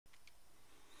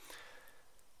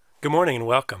Good morning and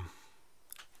welcome.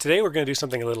 Today we're going to do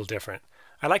something a little different.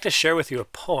 I'd like to share with you a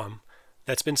poem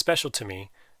that's been special to me.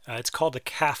 It's called The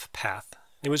Calf Path.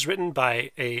 It was written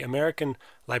by an American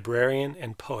librarian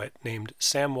and poet named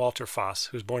Sam Walter Foss,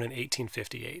 who was born in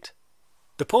 1858.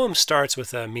 The poem starts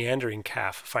with a meandering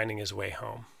calf finding his way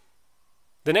home.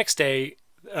 The next day,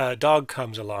 a dog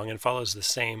comes along and follows the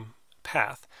same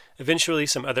path. Eventually,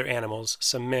 some other animals,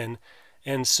 some men,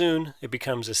 and soon it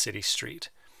becomes a city street.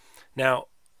 Now,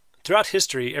 throughout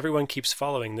history, everyone keeps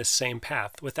following this same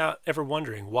path without ever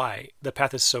wondering why the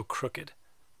path is so crooked.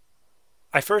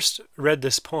 I first read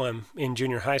this poem in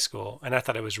junior high school, and I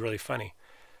thought it was really funny.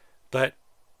 But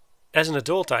as an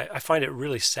adult, I find it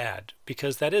really sad,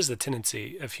 because that is the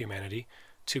tendency of humanity,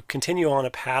 to continue on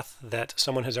a path that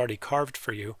someone has already carved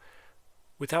for you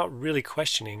without really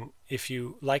questioning if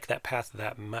you like that path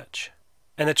that much.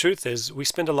 And the truth is, we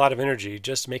spend a lot of energy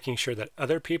just making sure that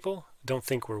other people don't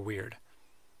think we're weird.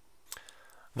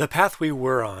 The path we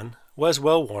were on was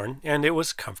well worn, and it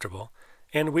was comfortable,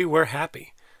 and we were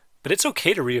happy. But it's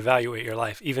okay to reevaluate your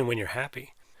life even when you're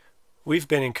happy. We've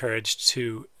been encouraged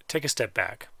to take a step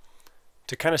back,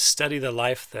 to kind of study the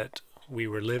life that we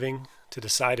were living, to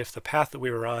decide if the path that we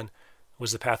were on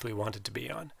was the path we wanted to be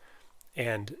on,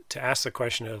 and to ask the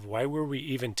question of why were we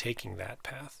even taking that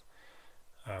path.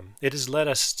 It has led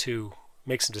us to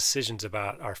make some decisions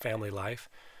about our family life,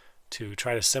 to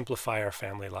try to simplify our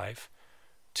family life,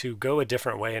 to go a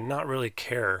different way and not really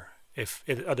care if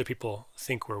other people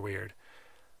think we're weird.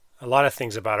 A lot of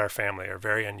things about our family are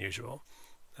very unusual.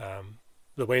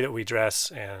 The way that we dress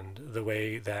and the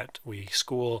way that we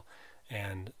school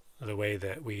and the way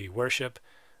that we worship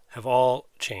have all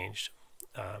changed.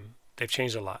 They've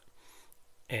changed a lot,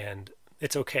 and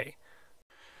it's okay.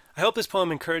 I hope this poem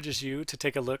encourages you to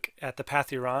take a look at the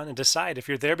path you're on and decide if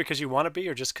you're there because you want to be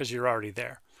or just because you're already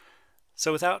there.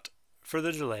 So without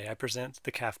further delay, I present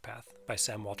The Calf Path by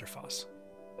Sam Walter Foss.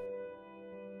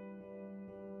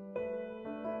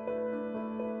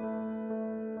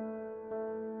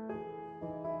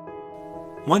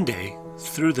 One day,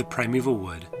 through the primeval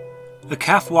wood, a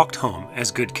calf walked home as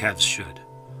good calves should,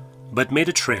 but made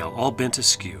a trail all bent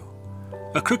askew,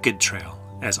 a crooked trail,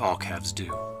 as all calves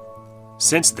do.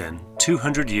 Since then,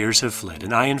 200 years have fled,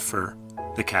 and I infer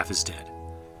the calf is dead.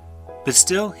 But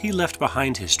still he left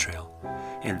behind his trail,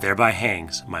 and thereby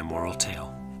hangs my moral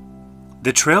tale.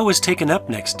 The trail was taken up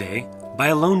next day by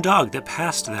a lone dog that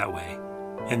passed that way,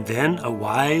 and then a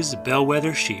wise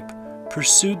bellwether sheep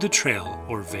pursued the trail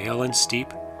o'er vale and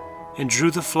steep, and drew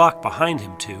the flock behind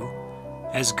him too,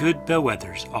 as good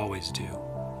bellwethers always do.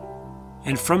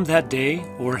 And from that day,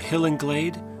 o'er hill and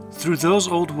glade, through those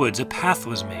old woods a path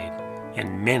was made,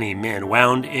 and many men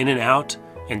wound in and out,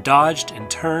 and dodged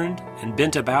and turned and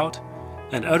bent about,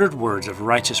 and uttered words of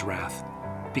righteous wrath,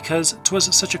 because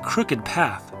 'twas such a crooked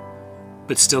path.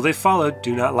 But still they followed,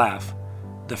 do not laugh,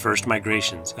 the first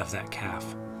migrations of that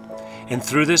calf, and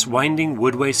through this winding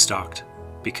woodway stalked,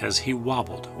 because he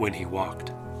wobbled when he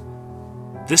walked.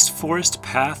 This forest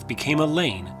path became a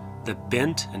lane that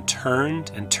bent and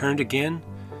turned again.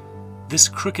 This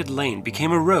crooked lane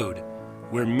became a road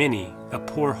where many a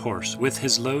poor horse with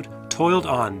his load toiled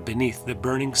on beneath the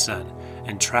burning sun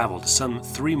and traveled some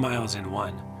 3 miles in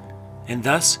one. And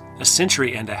thus, a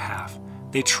century and a half,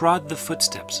 they trod the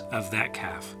footsteps of that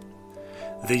calf.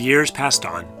 The years passed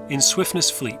on in swiftness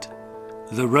fleet.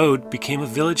 The road became a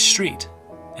village street,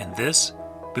 and this,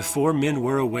 before men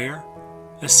were aware,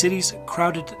 a city's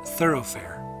crowded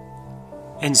thoroughfare.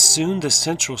 And soon the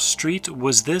central street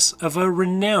was this of a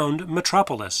renowned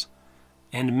metropolis,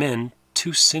 and men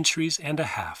 2 centuries and a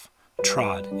half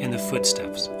trod in the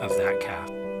footsteps of that calf.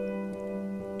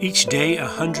 Each day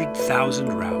 100,000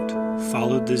 rout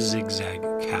followed the zigzag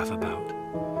calf about,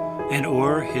 and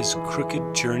o'er his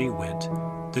crooked journey went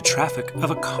the traffic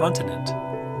of a continent.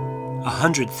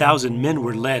 100,000 men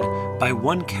were led by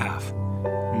one calf,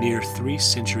 near 3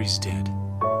 centuries dead.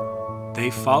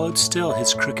 They followed still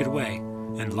his crooked way,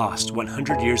 and lost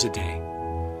 100 years a day,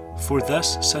 for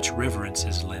thus such reverence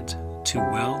is lent to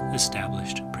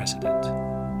well-established precedent.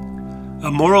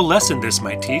 A moral lesson this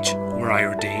might teach, were I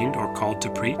ordained or called to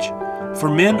preach, for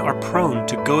men are prone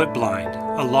to go it blind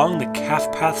along the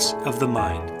calf paths of the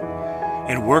mind,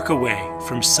 and work away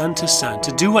from sun to sun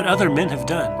to do what other men have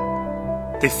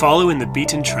done. They follow in the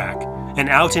beaten track, and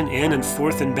out and in and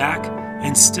forth and back,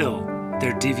 and still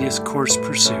their devious course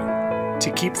pursue,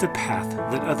 to keep the path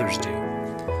that others do.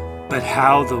 But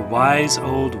how the wise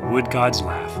old wood gods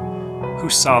laugh, who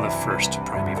saw the first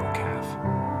primeval calf.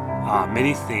 Ah,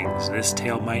 many things this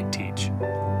tale might teach,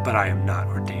 but I am not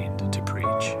ordained to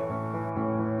preach.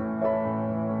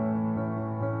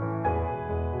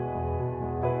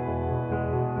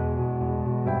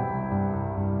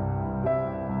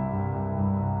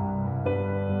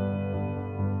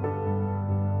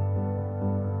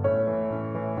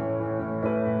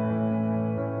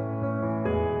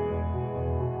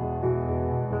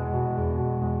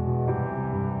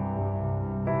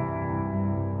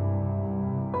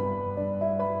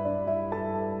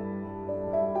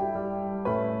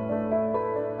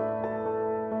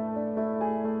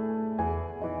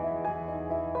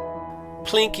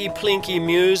 Plinky plinky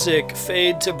music,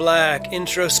 fade to black,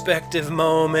 introspective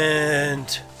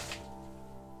moment.